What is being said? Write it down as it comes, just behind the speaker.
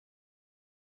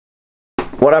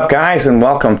What up, guys, and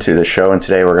welcome to the show. And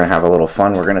today we're going to have a little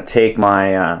fun. We're going to take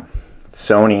my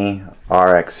Sony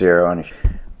RXO, and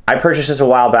I purchased this a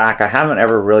while back. I haven't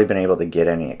ever really been able to get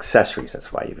any accessories.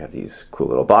 That's why you have these cool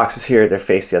little boxes here. They're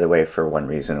faced the other way for one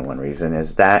reason, and one reason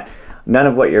is that none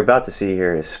of what you're about to see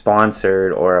here is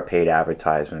sponsored or a paid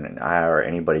advertisement, and I or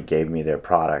anybody gave me their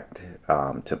product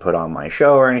to put on my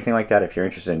show or anything like that. If you're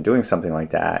interested in doing something like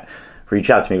that,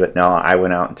 reach out to me. But no, I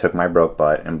went out and took my broke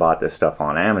butt and bought this stuff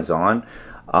on Amazon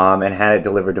and had it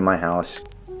delivered to my house.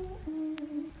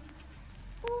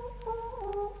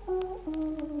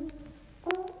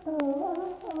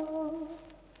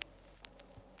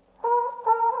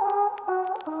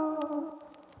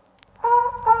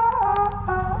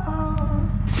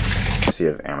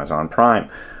 Of Amazon Prime.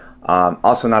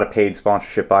 Also not a paid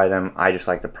sponsorship by them. I just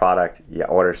like the product. You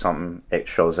order something, it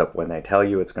shows up when they tell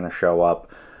you it's going to show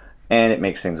up, and it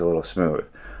makes things a little smooth.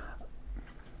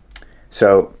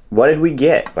 So what did we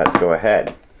get? Let's go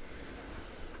ahead.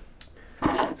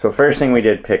 So first thing we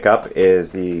did pick up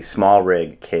is the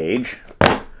SmallRig cage,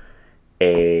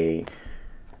 a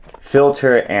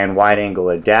filter and wide angle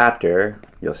adapter.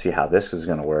 You'll see how this is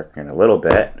going to work in a little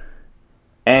bit.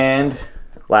 And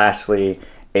lastly,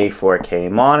 a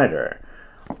 4K monitor.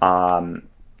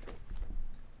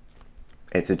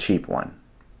 It's a cheap one,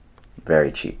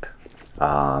 very cheap.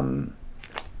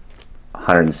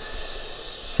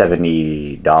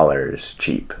 $170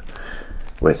 cheap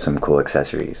with some cool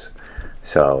accessories.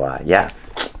 So yeah,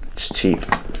 it's cheap.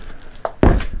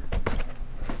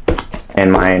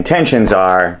 And my intentions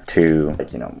are to,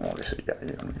 you know, yeah,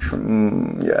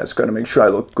 it's got to make sure I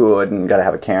look good, and got to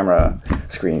have a camera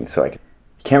screen so I can.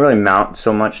 You can't really mount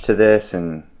so much to this,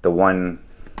 and the one,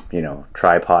 you know,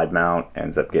 tripod mount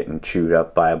ends up getting chewed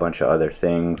up by a bunch of other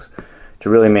things to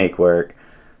really make work.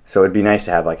 So it'd be nice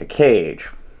to have like a cage.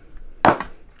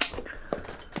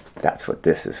 That's what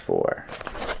this is for,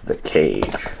 the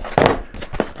cage.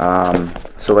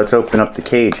 So let's open up the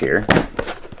cage here.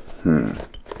 I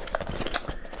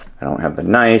don't have the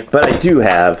knife, but I do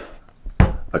have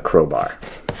a crowbar.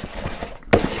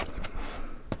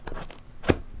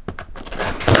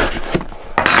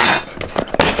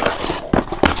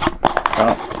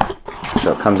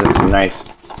 So it comes in some nice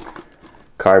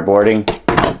cardboarding.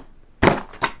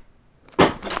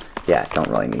 Yeah, don't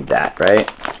really need that, right?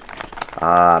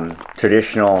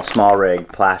 Traditional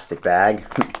SmallRig plastic bag.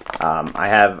 I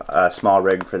have a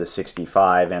SmallRig for the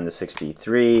 65 and the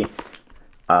 63,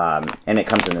 and it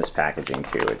comes in this packaging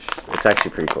too, which it's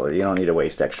actually pretty cool. You don't need to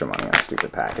waste extra money on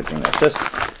stupid packaging. That just,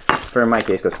 for my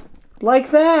case, goes like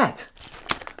that.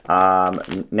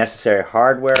 Necessary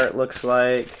hardware, it looks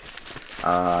like.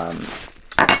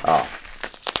 Oh,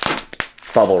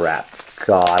 bubble wrap.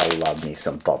 God, I love me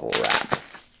some bubble wrap.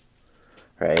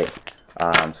 Right?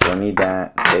 So I need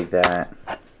that. Take that.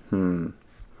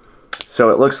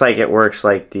 So it looks like it works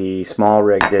like the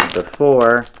SmallRig did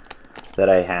before that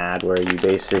I had, where you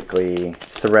basically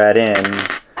thread in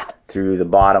through the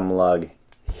bottom lug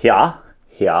here,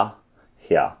 here,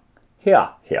 here, here,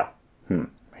 here,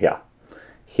 here,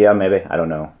 here, maybe. I don't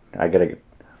know. I gotta.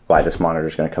 Why this monitor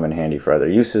is going to come in handy for other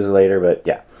uses later, but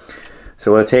yeah.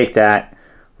 So we'll take that.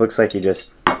 Looks like you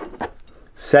just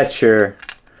set your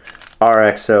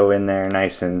RXO in there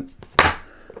nice and,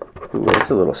 ooh, it's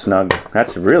a little snug.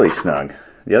 That's really snug.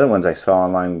 The other ones I saw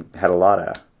online had a lot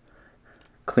of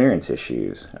clearance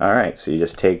issues. All right, so you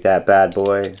just take that bad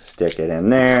boy, stick it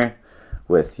in there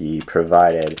with the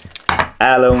provided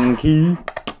Allen key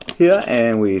here,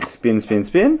 and we spin, spin,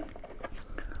 spin.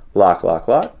 Lock, lock,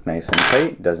 lock, nice and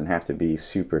tight. Doesn't have to be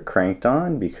super cranked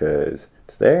on because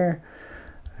it's there.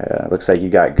 Looks like you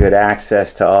got good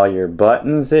access to all your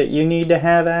buttons that you need to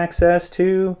have access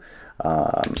to.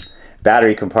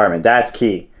 Battery compartment, that's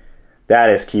key. That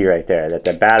is key right there, that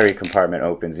the battery compartment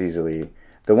opens easily.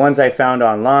 The ones I found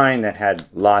online that had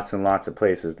lots and lots of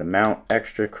places to mount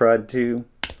extra crud to,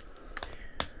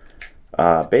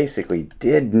 basically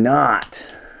did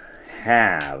not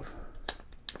have,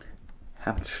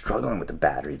 I'm struggling with the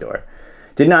battery door.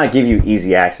 Did not give you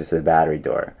easy access to the battery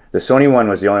door. The Sony one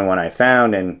was the only one I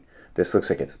found, and this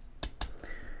looks like it's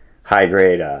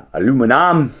high-grade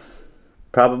aluminum,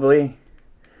 probably.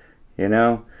 You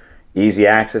know, easy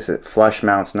access. It flush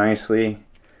mounts nicely,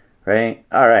 right?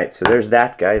 All right, so there's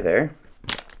that guy there.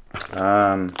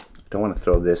 Don't want to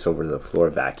throw this over the floor.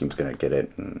 Vacuum's gonna get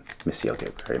it, and Missy will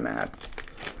get very mad.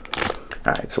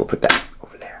 All right, so we'll put that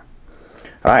over there.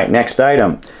 All right, next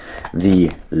item.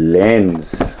 The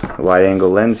lens, wide angle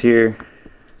lens here.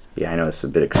 Yeah, I know it's a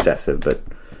bit excessive, but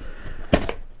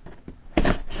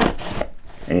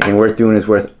anything worth doing is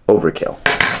worth overkill.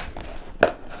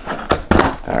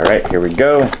 All right, here we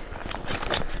go.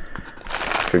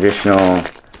 Traditional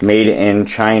made in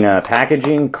China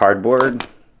packaging, cardboard,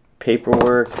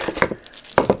 paperwork,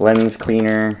 lens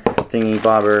cleaner, thingy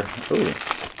bobber. Ooh,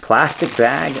 plastic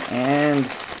bag and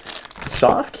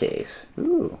soft case.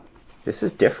 Ooh, this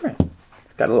is different.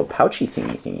 It's got a little pouchy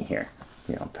thingy here.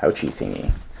 You know, pouchy thingy.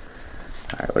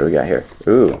 All right, what do we got here?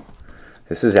 Ooh,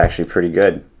 this is actually pretty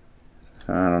good.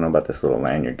 I don't know about this little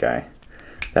lanyard guy.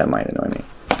 That might annoy me.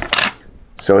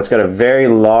 So it's got a very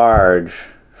large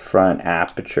front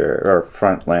aperture, or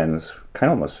front lens, kind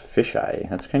of almost fisheye.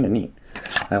 That's kind of neat.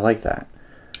 I like that.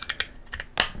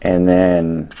 And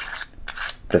then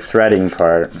the threading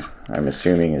part, I'm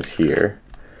assuming, is here,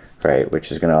 right?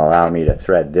 Which is going to allow me to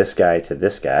thread this guy to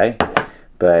this guy.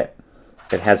 But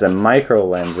it has a micro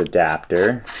lens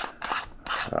adapter.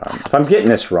 If I'm getting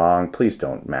this wrong, please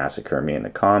don't massacre me in the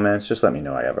comments. Just let me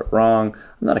know I have it wrong.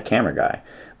 I'm not a camera guy.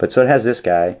 But so it has this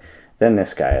guy, then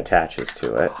this guy attaches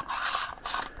to it.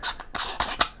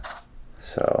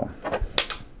 So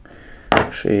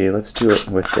actually, let's do it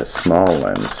with the small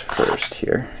lens first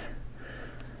here.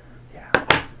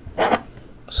 Yeah,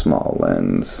 small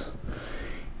lens.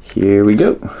 Here we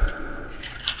go.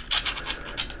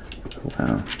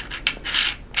 Wow.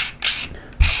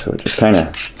 So it just kind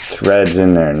of threads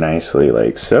in there nicely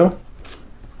like so.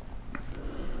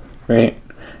 Right?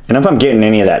 And if I'm getting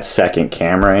any of that second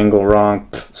camera angle wrong,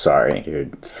 sorry,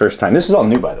 dude. First time. This is all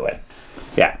new, by the way.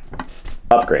 Yeah.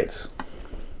 Upgrades.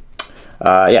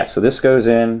 Yeah, so this goes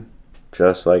in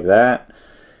just like that.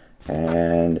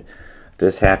 And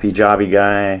this happy jobby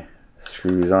guy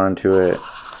screws onto it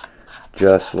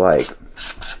just like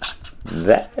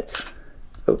that.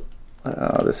 Oh,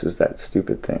 this is that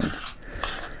stupid thing.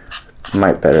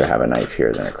 Might better have a knife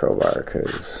here than a crowbar,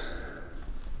 because...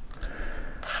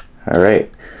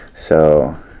 Alright,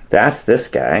 so that's this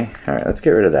guy. Alright, let's get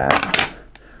rid of that.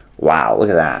 Wow, look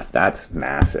at that. That's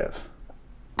massive.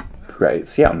 Right,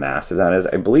 see how massive that is?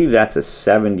 I believe that's a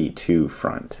 72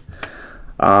 front.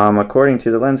 According to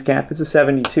the lens cap, it's a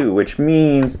 72, which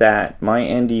means that my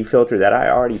ND filter that I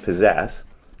already possess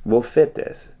will fit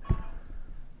this.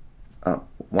 Oh,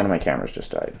 one of my cameras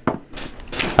just died.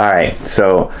 Alright,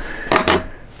 so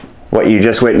what you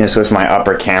just witnessed was my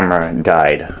upper camera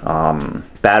died.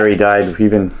 Battery died.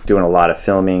 We've been doing a lot of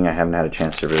filming. I haven't had a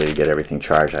chance to really get everything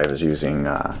charged. I was using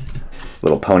a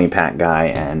little pony pack guy,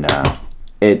 and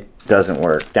it doesn't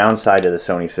work. Downside to the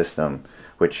Sony system,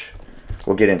 which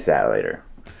we'll get into that later.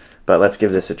 But let's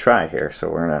give this a try here. So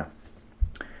we're going to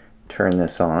turn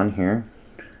this on here.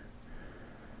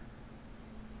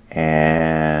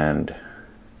 And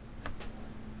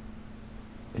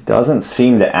it doesn't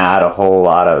seem to add a whole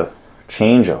lot of,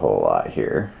 change a whole lot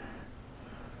here.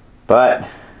 But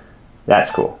that's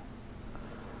cool.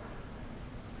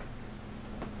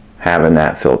 Having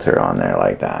that filter on there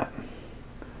like that.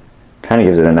 Kind of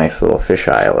gives it a nice little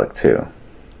fisheye look too.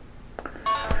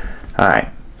 Alright,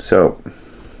 so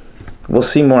we'll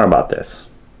see more about this.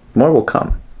 More will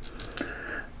come.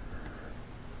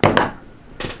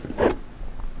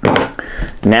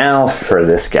 Now for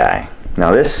this guy.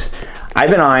 Now this,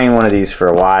 I've been eyeing one of these for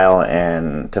a while,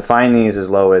 and to find these as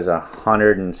low as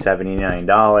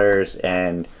 $179,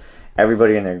 and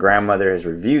everybody and their grandmother has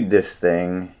reviewed this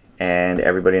thing, and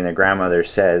everybody and their grandmother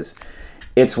says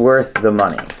it's worth the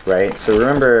money, right? So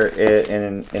remember,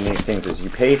 in these things is you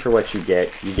pay for what you get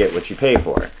what you pay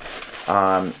for.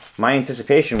 My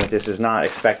anticipation with this is not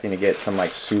expecting to get some like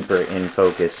super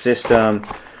in-focus system.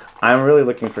 I'm really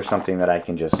looking for something that I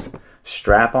can just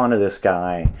strap onto this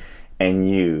guy and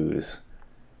use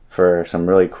for some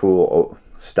really cool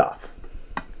stuff.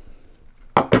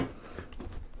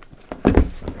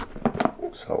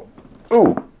 So,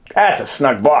 ooh, that's a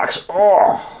snug box.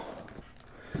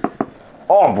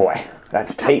 Oh boy,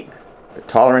 that's tight. The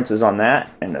tolerances on that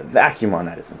and the vacuum on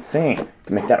that is insane. You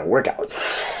can make that a workout.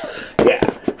 Yeah,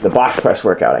 the box press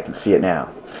workout, I can see it now.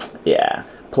 Yeah,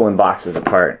 pulling boxes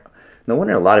apart. No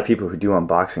wonder a lot of people who do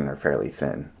unboxing are fairly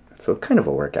thin. So kind of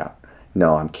a workout.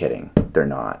 No, I'm kidding. They're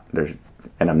not.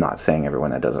 And I'm not saying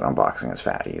everyone that does an unboxing is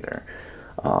fat either.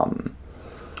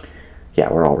 Yeah,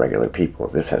 we're all regular people.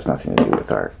 This has nothing to do with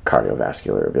our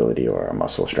cardiovascular ability or our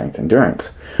muscle strength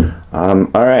endurance. All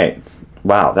right.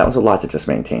 Wow, that was a lot to just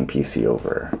maintain PC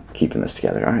over keeping this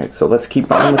together. All right, so let's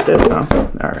keep on with this, huh?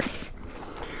 All right.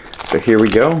 So here we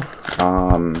go.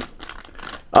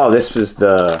 Oh, this was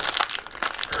the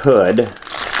hood,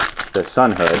 the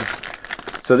sun hood.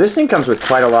 So this thing comes with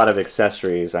quite a lot of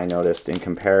accessories, I noticed, in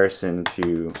comparison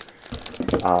to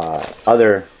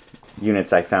other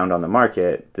units I found on the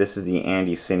market. This is the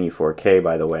Andycine 4K,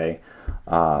 by the way.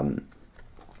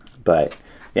 But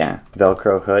yeah,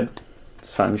 Velcro hood,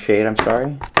 sunshade, I'm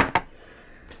sorry.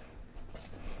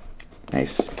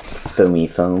 Nice foamy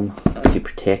foam to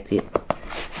protect it.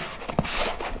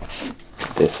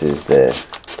 This is the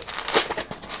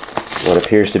what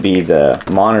appears to be the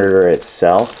monitor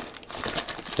itself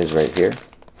is right here.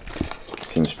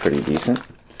 Seems pretty decent.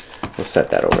 We'll set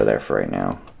that over there for right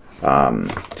now.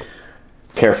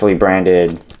 Carefully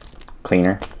branded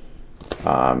cleaner.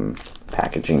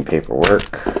 Packaging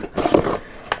paperwork.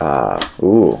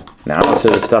 Ooh, now to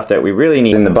the stuff that we really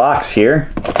need in the box here.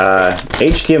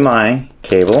 HDMI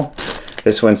cable.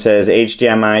 This one says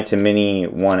HDMI to Mini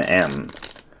 1M.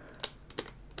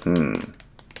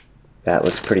 That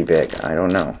looks pretty big. I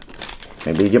don't know.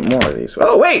 Maybe you get more of these.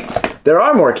 Oh wait! There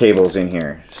are more cables in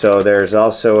here. So there's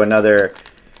also another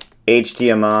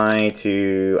HDMI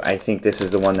to, I think this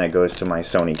is the one that goes to my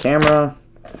Sony camera.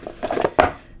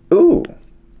 Ooh,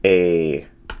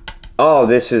 oh,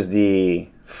 this is the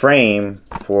frame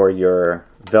for your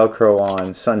Velcro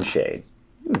on sunshade.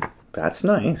 That's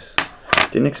nice.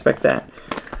 Didn't expect that.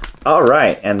 All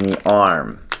right, and the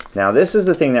arm. Now this is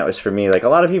the thing that was for me. Like a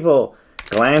lot of people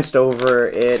glanced over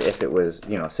it if it was,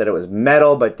 you know, said it was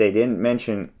metal, but they didn't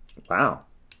mention, wow,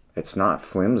 it's not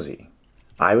flimsy.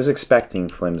 I was expecting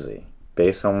flimsy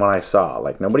based on what I saw.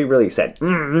 Like nobody really said,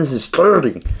 this is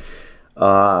sturdy.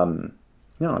 No,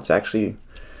 it's actually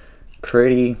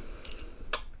pretty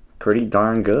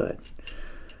darn good.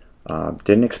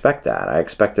 Didn't expect that. I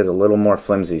expected a little more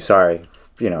flimsy. Sorry,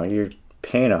 you know, you're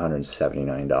paying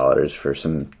 $179 for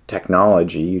some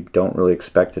technology. You don't really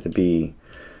expect it to be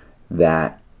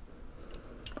that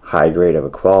high grade of a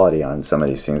quality on some of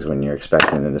these things when you're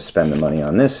expecting them to spend the money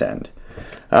on this end.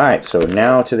 All right, so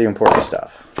now to the important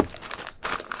stuff.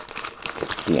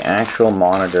 The actual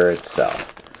monitor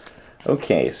itself.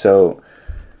 Okay, so,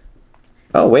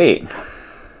 oh wait.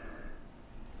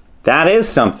 That is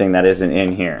something that isn't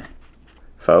in here,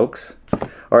 folks.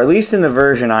 Or at least in the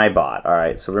version I bought. All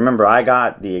right, so remember I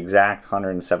got the exact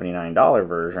 $179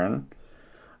 version.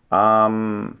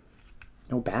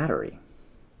 No battery.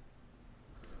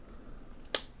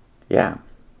 Yeah.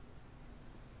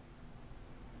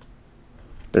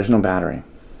 There's no battery.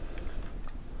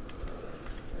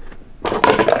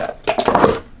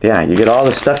 Yeah, you get all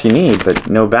the stuff you need, but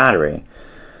no battery.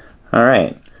 All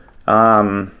right.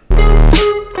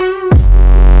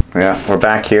 Yeah, we're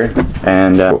back here,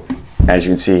 and as you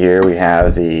can see here,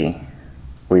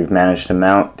 we've managed to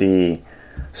mount the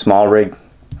SmallRig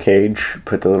cage,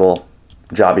 put the little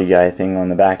jobby guy thing on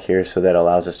the back here so that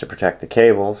allows us to protect the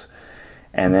cables,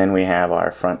 and then we have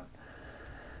our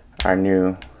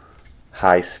new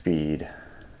high-speed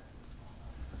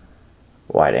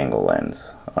wide-angle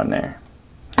lens on there,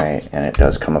 right? And it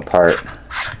does come apart,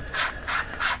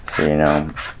 so you know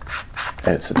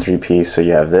it's a three-piece. So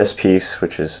you have this piece,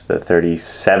 which is the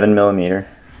 37mm,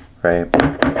 right?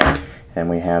 And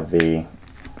we have the,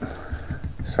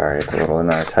 sorry, it's a little in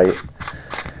there tight,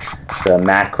 the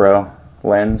macro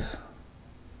lens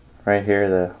right here,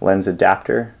 the lens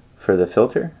adapter for the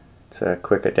filter. It's a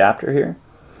quick adapter here.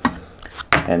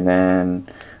 And then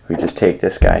we just take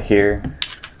this guy here,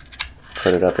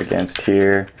 put it up against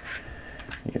here.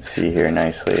 You can see here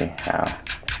nicely how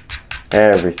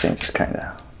everything just kind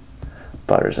of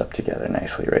butters up together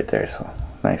nicely right there. So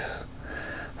nice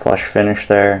flush finish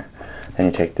there. Then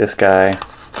you take this guy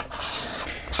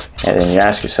and then you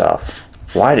ask yourself,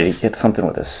 why did he get something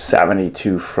with a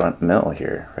 72 front mil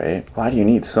here, right? Why do you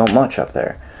need so much up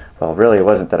there? Well, really it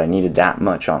wasn't that I needed that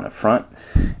much on the front,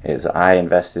 is I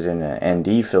invested in an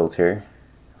ND filter,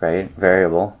 right?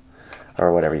 Variable,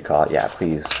 or whatever you call it. Yeah,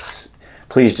 please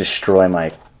destroy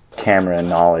my camera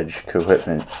knowledge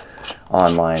equipment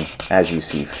online as you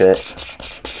see fit.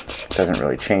 Doesn't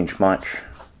really change much,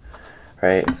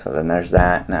 right? So then there's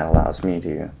that, and that allows me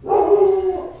to,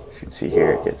 as you can see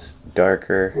here, it gets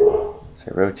darker.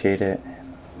 So I rotate it,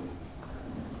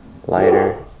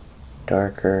 lighter,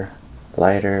 darker,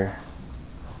 lighter,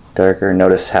 darker.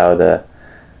 Notice how the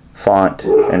font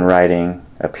and writing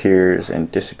appears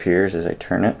and disappears as I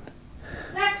turn it.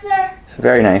 Next, sir. It's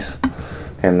very nice.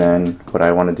 And then what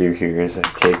I want to do here is I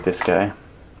take this guy,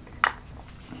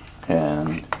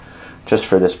 and just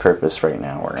for this purpose right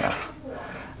now, we're going to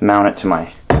mount it to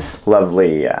my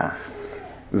lovely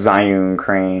Zhiyun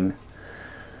crane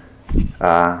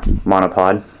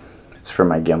monopod. It's for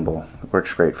my gimbal. It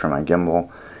works great for my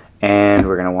gimbal. And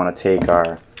we're going to want to take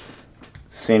our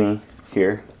Sony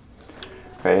here,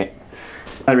 right?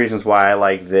 One of the reasons why I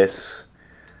like this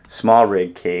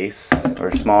SmallRig case,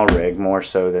 or SmallRig more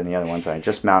so than the other ones, I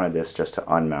just mounted this just to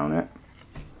unmount it,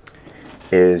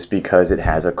 is because it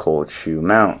has a cold shoe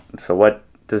mount. So what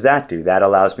does that do? That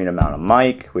allows me to mount a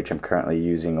mic, which I'm currently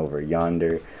using over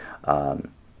yonder,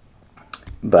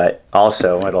 but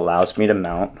also it allows me to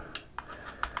mount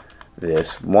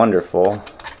this wonderful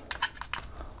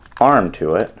arm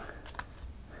to it.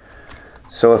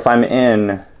 So if I'm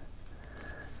in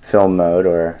film mode,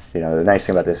 or the nice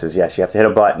thing about this is, yes, you have to hit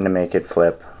a button to make it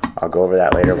flip. I'll go over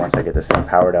that later once I get this thing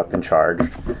powered up and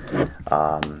charged.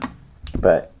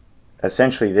 But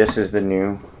essentially this is the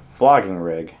new vlogging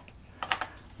rig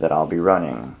that I'll be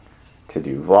running to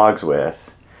do vlogs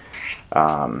with,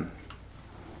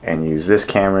 and use this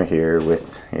camera here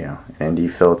with an ND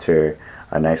filter,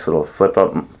 a nice little flip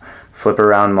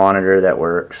around monitor that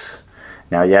works.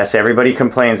 Now yes, everybody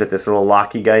complains that this little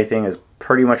locky guy thing is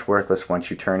pretty much worthless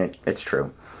once you turn it. It's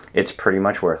true. It's pretty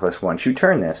much worthless once you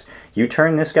turn this. You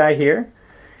turn this guy here,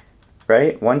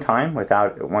 right, one time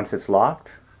once it's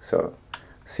locked. So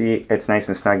see, it's nice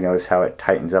and snug. Notice how it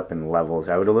tightens up and levels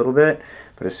out a little bit.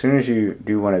 But as soon as you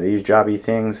do one of these jobby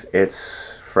things,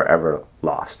 it's forever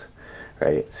lost,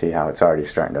 right? See how it's already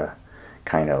starting to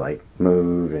kind of like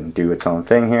move and do its own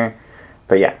thing here.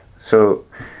 But yeah, so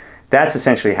that's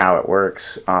essentially how it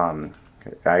works. I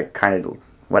kind of,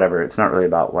 whatever, it's not really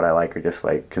about what I like or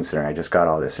dislike, considering I just got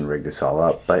all this and rigged this all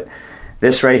up. But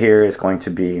this right here is going to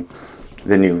be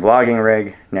the new vlogging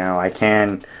rig. Now I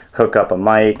can hook up a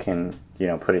mic and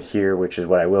put it here, which is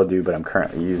what I will do, but I'm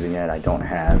currently using it. I don't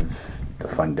have the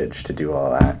fundage to do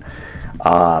all that.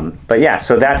 But yeah,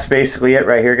 so that's basically it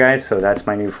right here, guys. So that's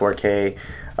my new 4K,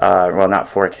 well, not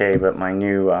 4K, but my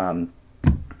new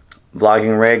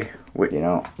vlogging rig.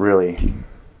 Really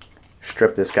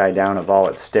strip this guy down of all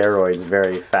its steroids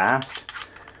very fast.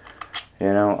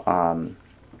 I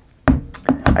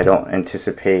don't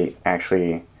anticipate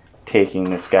actually taking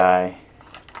this guy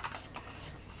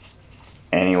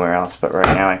anywhere else, but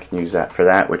right now I can use that for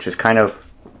that, which is kind of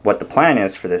what the plan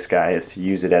is for this guy, is to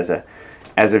use it as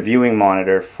a viewing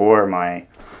monitor for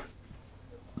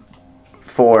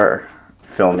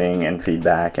filming and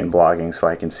feedback and blogging, so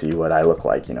I can see what I look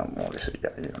like. Obviously,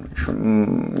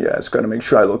 it's got to make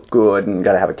sure I look good, and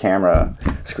got to have a camera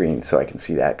screen so I can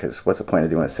see that, because what's the point of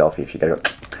doing a selfie if you got to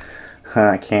go,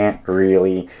 I can't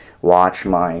really watch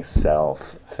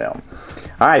myself film.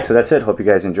 Alright, so that's it. Hope you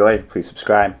guys enjoyed. Please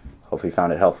subscribe. Hopefully you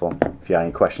found it helpful. If you have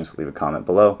any questions, leave a comment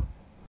below.